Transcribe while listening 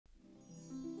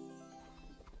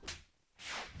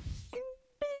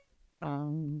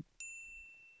Welcome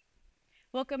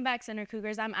back, Center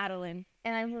Cougars. I'm Adilene.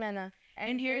 And I'm Ximena.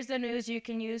 And here's the news you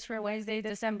can use for Wednesday,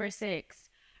 December 6th.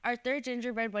 Our third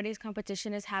Gingerbread Buddies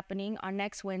competition is happening on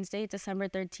next Wednesday, December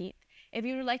 13th. If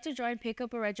you would like to join, pick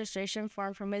up a registration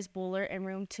form from Ms. Buller in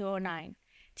room 209.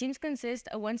 Teams consist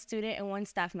of 1 student and 1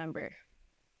 staff member.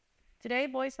 Today,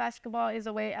 boys basketball is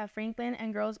away at Franklin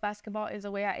and girls basketball is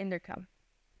away at Inderkum.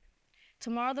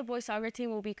 Tomorrow, the boys soccer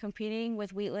team will be competing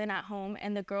with Wheatland at home,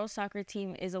 and the girls soccer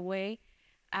team is away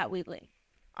at Wheatland.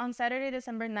 On Saturday,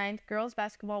 December 9th, girls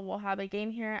basketball will have a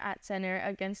game here at Center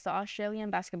against the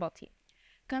Australian basketball team.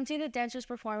 Come see the dancers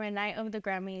perform at Night of the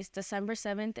Grammys, December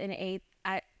 7th and 8th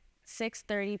at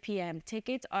 6:30 p.m.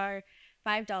 Tickets are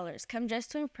 $5. Come just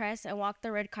to impress and walk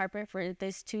the red carpet for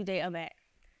this 2-day event.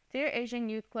 Dear Asian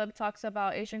Youth Club talks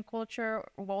about Asian culture,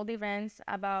 world events,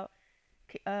 about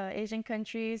Asian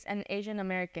countries and Asian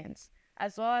Americans,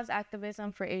 as well as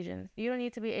activism for Asians. You don't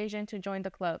need to be Asian to join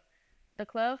the club. The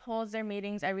club holds their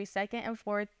meetings every second and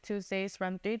fourth Tuesdays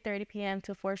from 3:30 p.m.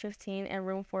 to 4:15 in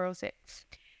room 406.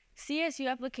 CSU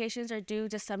applications are due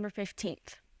December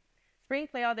 15th. Spring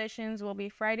play auditions will be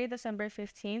Friday, December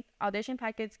 15th. Audition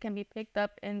packets can be picked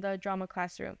up in the drama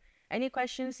classroom. Any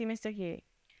questions, see Mr. Huey.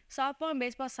 Softball and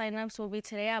baseball signups will be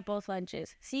today at both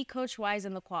lunches. See Coach Wise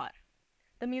in the quad.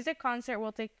 The music concert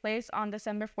will take place on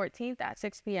December 14th at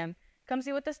 6 p.m. Come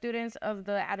see what the students of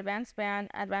the Advanced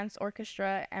Band, Advanced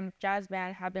Orchestra, and Jazz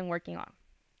Band have been working on.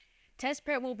 Test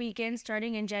prep will begin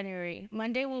starting in January.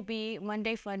 Monday will be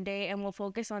Monday Fun Day and will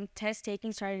focus on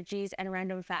test-taking strategies and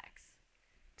random facts.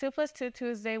 2+2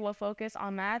 Tuesday will focus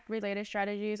on math-related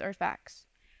strategies or facts.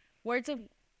 Words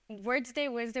Day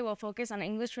Wednesday will focus on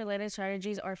English-related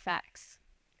strategies or facts.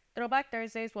 Throwback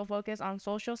Thursdays will focus on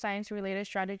social science-related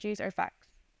strategies or facts.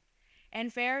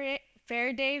 And Fair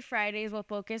Day Fridays will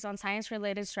focus on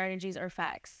science-related strategies or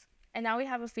facts. And now we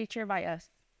have a feature by us.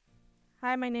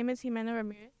 Hi, my name is Ximena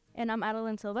Ramirez. And I'm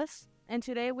Adilene Silvas. And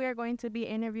today we are going to be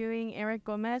interviewing Eric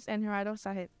Gomez and Gerardo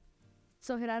Sahib.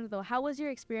 So Gerardo, how was your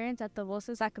experience at the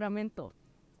Voces Sacramento?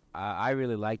 I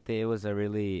really liked it. It was a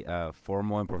really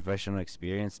formal and professional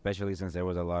experience, especially since there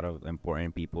was a lot of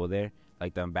important people there,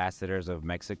 like the ambassadors of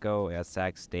Mexico at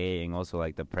Sac State, and also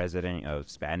like the president of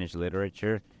Spanish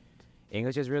literature.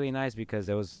 English is really nice because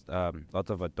there was lots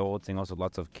of adults and also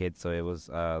lots of kids, so it was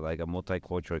like a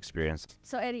multicultural experience.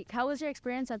 So Eric, how was your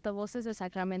experience at the Voces de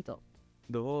Sacramento?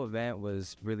 The whole event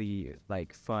was really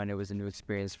fun. It was a new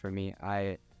experience for me.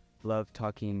 I love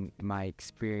talking my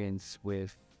experience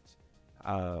with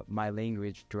my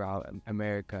language throughout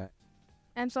America.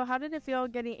 And so how did it feel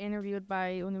getting interviewed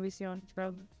by Univision?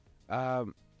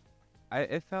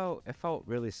 It felt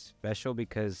really special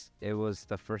because it was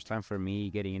the first time for me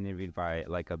getting interviewed by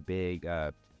like a big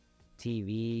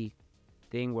TV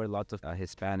thing where lots of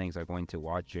Hispanics are going to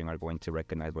watch you and are going to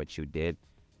recognize what you did.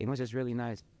 It was just really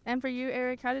nice. And for you,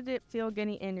 Eric, how did it feel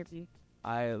getting interviewed?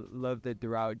 I loved it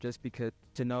throughout just because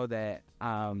to know that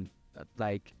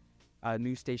a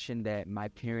news station that my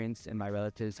parents and my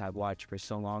relatives have watched for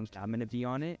so long, I'm going to be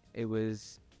on it. It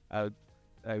was a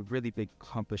really big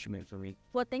accomplishment for me.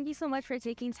 Well, thank you so much for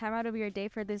taking time out of your day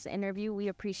for this interview. We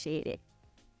appreciate it.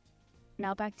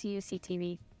 Now back to you,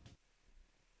 CTV.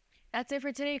 That's it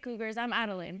for today, Cougars. I'm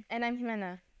Adilene. And I'm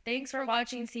Ximena. Thanks for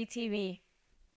watching CTV.